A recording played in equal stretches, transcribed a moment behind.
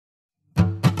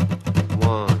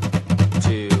1,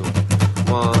 2,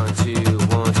 1, 2,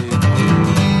 1, 2.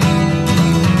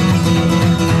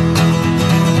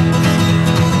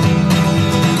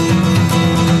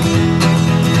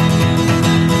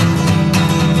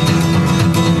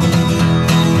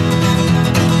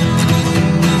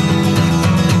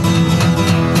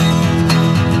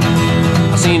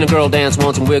 Seen a girl dance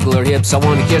once and wiggle her hips. I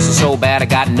wanted to kiss her so bad I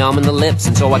got numb in the lips.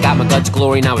 And so I got my guts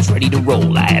glory and I was ready to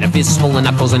roll. I had a fistful of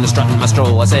knuckles and a strut in my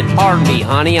stroll. I said, pardon me,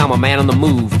 honey, I'm a man on the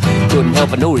move. Couldn't help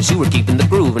but notice you were keeping the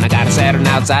groove. And I got a Saturn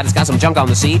outside, it's got some junk on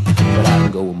the seat, but I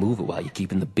can go and move it while you're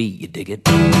keeping the beat, you dig it?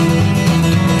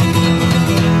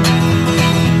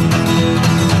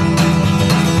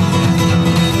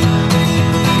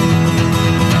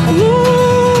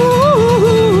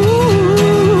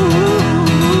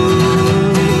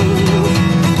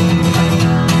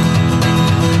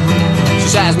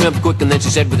 Sized me up quick and then she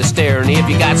said with a stare, and if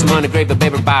you got some honey, grape,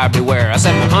 baby, buyer beware. I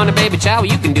said, well, honey, baby, chow,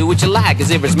 you can do what you like,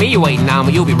 cause if it's me you're waiting on,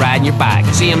 well, you'll be riding your bike.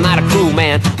 You see, I'm not a cruel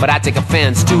man, but I take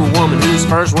offense to a woman whose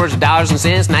first words are dollars and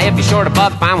cents. Now, if you're short a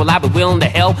buck, fine, well, I'll be willing to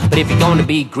help, but if you're going to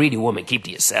be a greedy woman, keep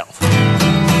to yourself. Now,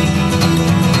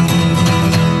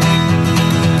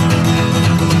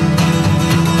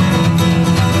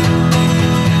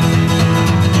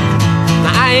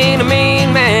 I ain't a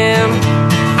mean man,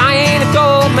 I ain't a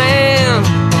gold man,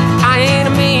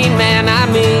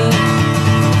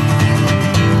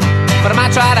 but I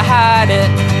might try to hide it,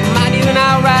 might even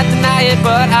outright deny it,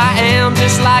 but I am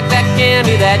just like that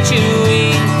candy that you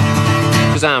eat,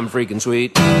 cause I'm freaking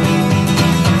sweet.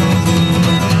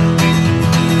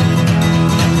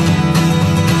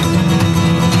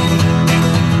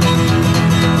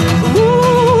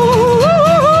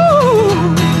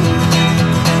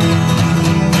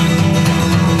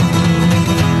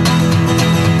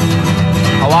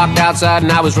 I walked outside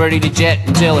and I was ready to jet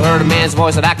until I heard a man's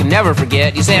voice that I can never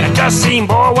forget. He said, I just seen,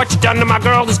 boy, what you done to my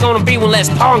girl. There's gonna be one less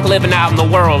punk living out in the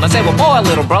world. I said, well, boy,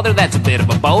 little brother, that's a bit of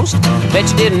a boast.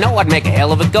 Bet you didn't know I'd make a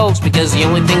hell of a ghost, because the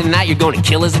only thing tonight you're gonna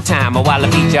kill is the time, or while I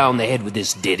beat you on the head with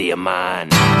this ditty of mine.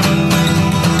 Now,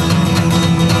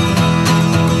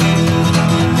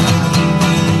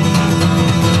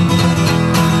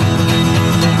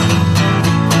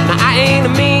 I ain't a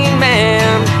mean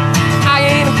man, I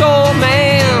ain't a cold man,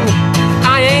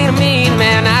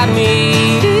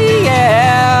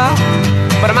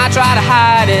 but I might try to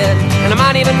hide it, and I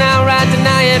might even outright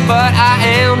deny it, but I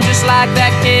am just like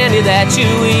that candy that you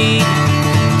eat,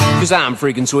 cause I'm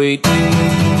freaking sweet.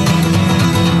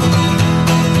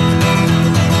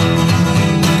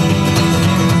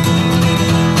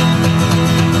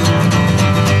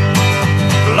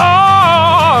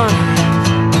 Lord,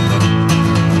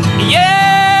 yeah.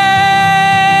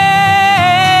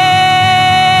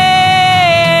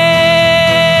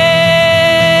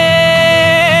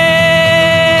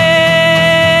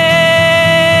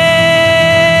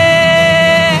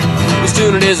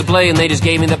 It is a play and they just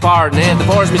gave me the part, and they had to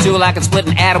force me to like I'm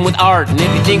splitting atom with art. And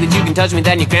if you think that you can touch me,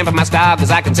 then you're cramping my style,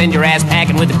 cause I can send your ass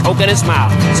packing with a coconut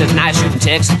smile. It says nice shooting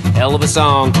text, hell of a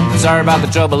song. Sorry about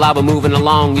the trouble, I'll be moving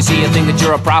along. You see, I think that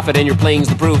you're a prophet and your playing's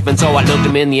the proof, and so I looked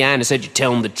him in the eye and I said, you're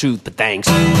telling the truth, but thanks.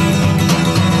 Now,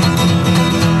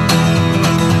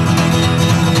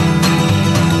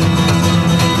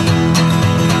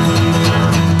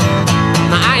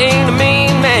 I ain't a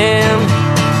mean man,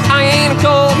 I ain't a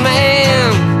cold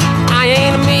man, I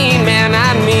ain't a mean man,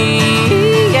 not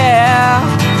me, yeah.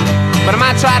 But I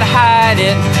might try to hide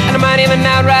it, and I might even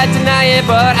outright deny it,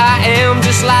 but I am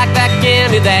just like that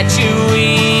candy that you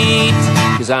eat,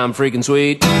 cause I'm freaking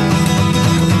sweet.